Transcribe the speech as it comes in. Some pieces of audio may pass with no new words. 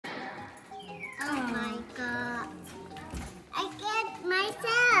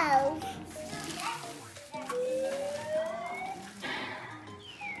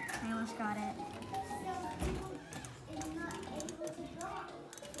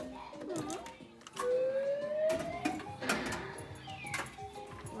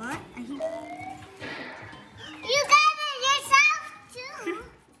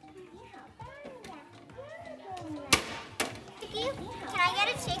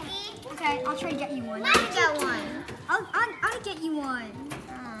Okay, I'll try to get you one. Let me get one. I'll get you one.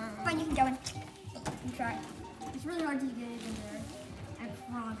 Fine, you can get one. You try. It's really hard to get it in there. I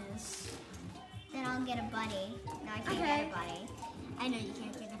promise. Then I'll get a bunny. No, I can't get a bunny. I know you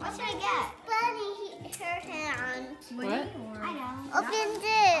can't get a bunny. What should I get? Bunny, her hand. What? I know. Open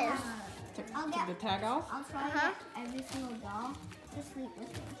this. I'll Take get the tag off? I'll try to get every single doll to sleep with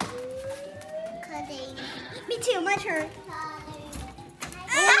me. Me too, my turn.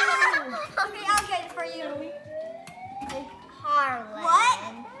 Oh. Okay, I'll get it for you. Harlan. What?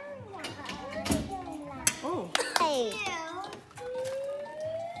 Oh. Hey.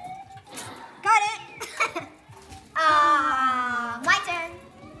 Got it. My turn.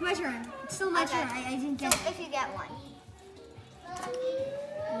 My turn. It's still my Okay. turn. I didn't get So it. if you get one.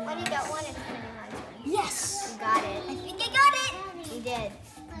 When you get one, it's going to be my turn. Yes. You got it. I think I got it. You did.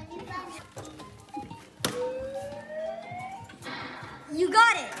 You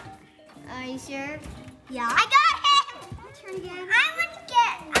got it. Are you sure? Yeah. I got him! My turn again. I want to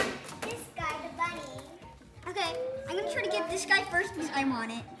get this guy, the bunny. Okay, I'm gonna try to get this guy first because I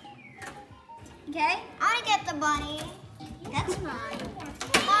want it. Okay? I want to get the bunny. That's fine.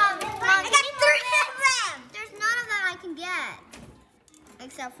 Mom, I got 3 of them. there's none of them I can get.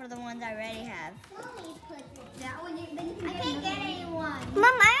 Except for the ones I already have. That one, then you can I get can't another get one. anyone. Mom,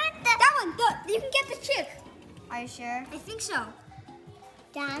 I want the... That one, look, you can get the chick. Are you sure? I think so.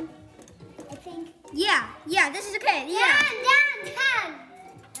 Dad, I think... Yeah, this is okay. Yeah. Dad.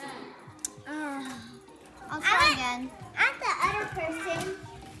 I'll try again. I'm the other person.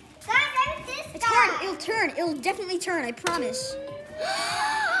 Guys, there's this It's hard. It'll turn. It'll definitely turn. I promise.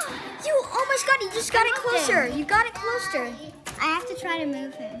 You almost got it. You just got it closer. You got it closer. I have to try to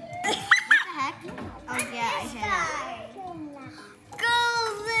move him. What the heck? Oh, yeah, I hit it. Go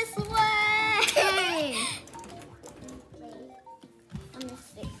this way. Let me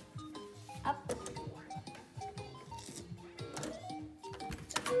see. Up.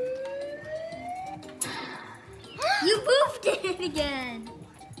 You moved it again.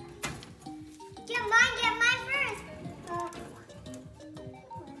 Get mine first.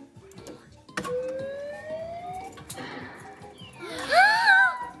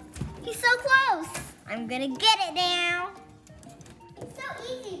 He's so close. I'm gonna get it now. It's so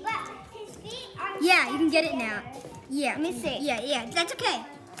easy, but his feet are... Yeah, you can get it now. Yeah. Let me see. Yeah, that's okay.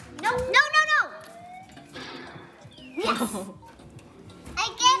 No. Yes. I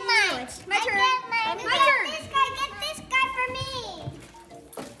get mine. It's my I turn. get mine. My turn. Get this guy for me.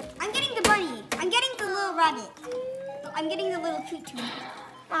 I'm getting the bunny. I'm getting the little rabbit. I'm getting the little tweet tweet.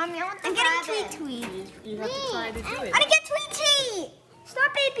 Mommy, I want the I'm getting rabbit. tweet tweet. You have to try to do it. I didn't get tweet tweet.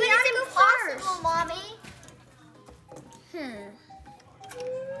 Stop, baby. But I'm it's go impossible, first. Mommy.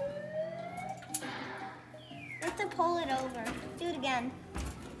 You have to pull it over. Do it again.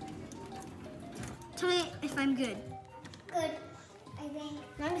 Tell me if I'm good. Good, I think.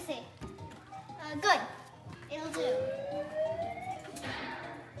 Let me see. Good. It'll do.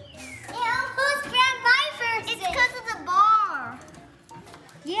 It almost ran by first. It's because of the bar.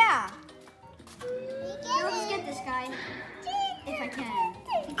 Yeah. You I'll just get this guy if I can.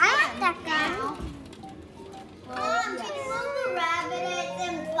 I want that guy. Mom, can you move the rabbit? It's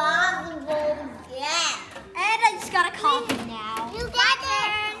impossible. Yeah. And I just got a coffee now. You got it.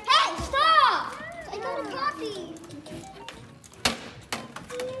 Hey, stop! I got a coffee.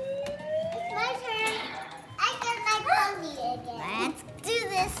 It's my turn. I get my coffee again. Let's do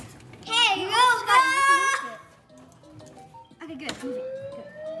this. Hey, Okay, good. Move it. Good.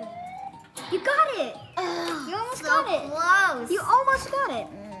 You got it. You almost so got it. Close. You almost got it.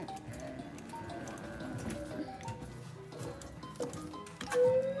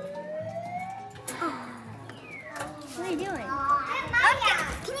 What are you doing?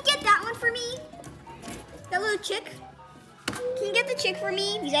 Can you get that one for me? That little chick? Can you get the chick for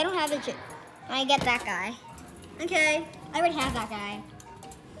me? Because I don't have the chick. I get that guy. Okay. I already have that guy.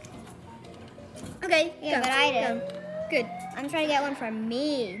 Okay. Yeah, go, but I go. do. Good. I'm trying to get one for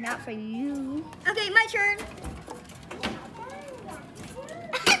me, not for you. Okay, my turn.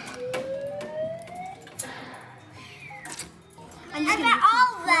 I'm just gonna keep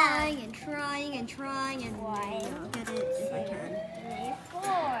trying and trying and trying and I'll get it if I can. 4.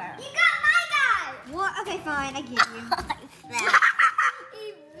 You got my guy. What? Okay, fine. I give you. He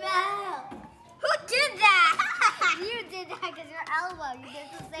fell. Who did that? You did that because your elbow. You did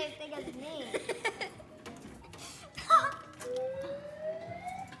the same thing as me.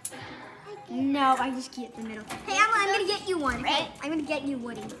 No, I just get the middle. Hey, I'm gonna get you one. Okay, I'm gonna get you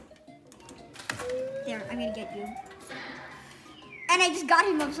Woody. There, I'm gonna get you. And I just got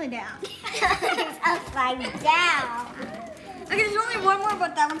him upside down. He's upside down. Okay, there's only one more,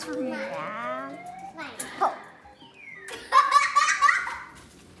 but that one's for me. Yeah. Oh.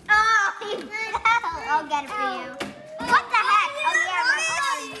 Oh, I'll get it for you. What the heck? Oh yeah, my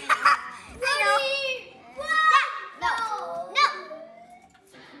No. No.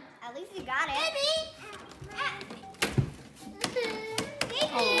 At least you got it.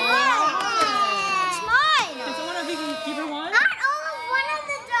 Oh. It's mine. Can someone of you give her one? Not all of one of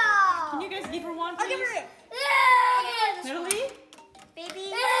the dolls. Can you guys give her one, I'll give please? her it. Natalie?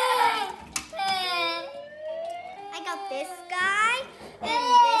 Baby. I got this guy, and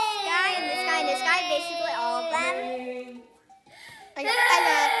this guy, and this guy, and this guy. Basically all of them. I got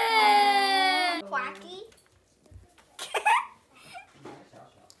Quacky.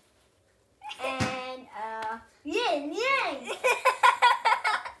 And Yin Yang.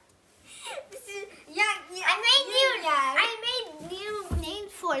 This is Yang. I made new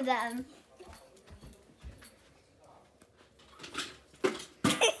names for them.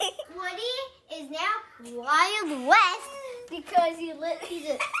 Woody is now Wild West because he's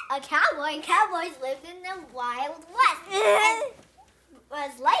a cowboy, and cowboys live in the Wild West. And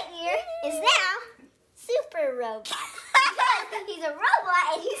Buzz Lightyear is now Super Robot because he's a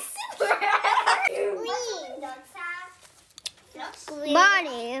robot and he's super.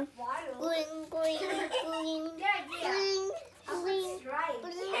 Bonnie. Gling, gling, gling, gling, gling.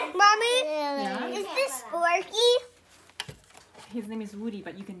 Mommy, Yeah? is this Sparky? His name is Woody,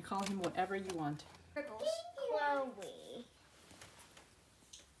 but you can call him whatever you want. Chloe.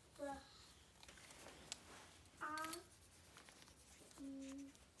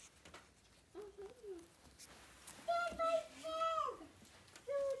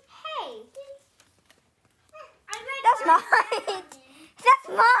 Hey. That's mine. That's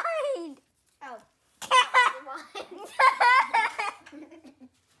mine. Oh.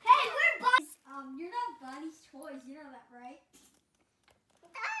 Hey, we're Bonnie's. You're not Bonnie's toys. You know that, right?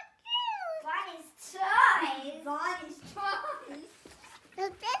 Bonnie's toys. Bonnie's toys.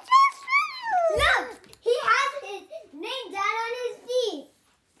 Look, he has his name down on his feet.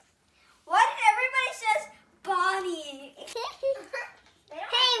 Why did everybody says Bonnie?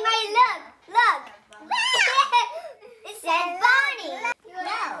 Hey, look. It said Bonnie.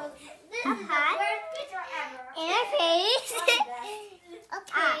 No. A hat. And a face. A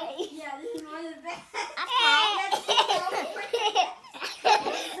eye. Yeah, this is one of the best. A hat.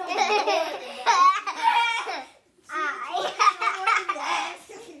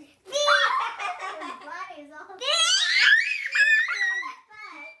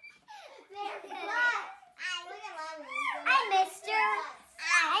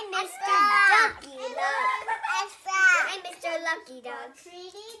 Lucky Dog.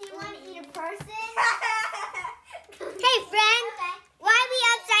 Sweetie, do you want to eat a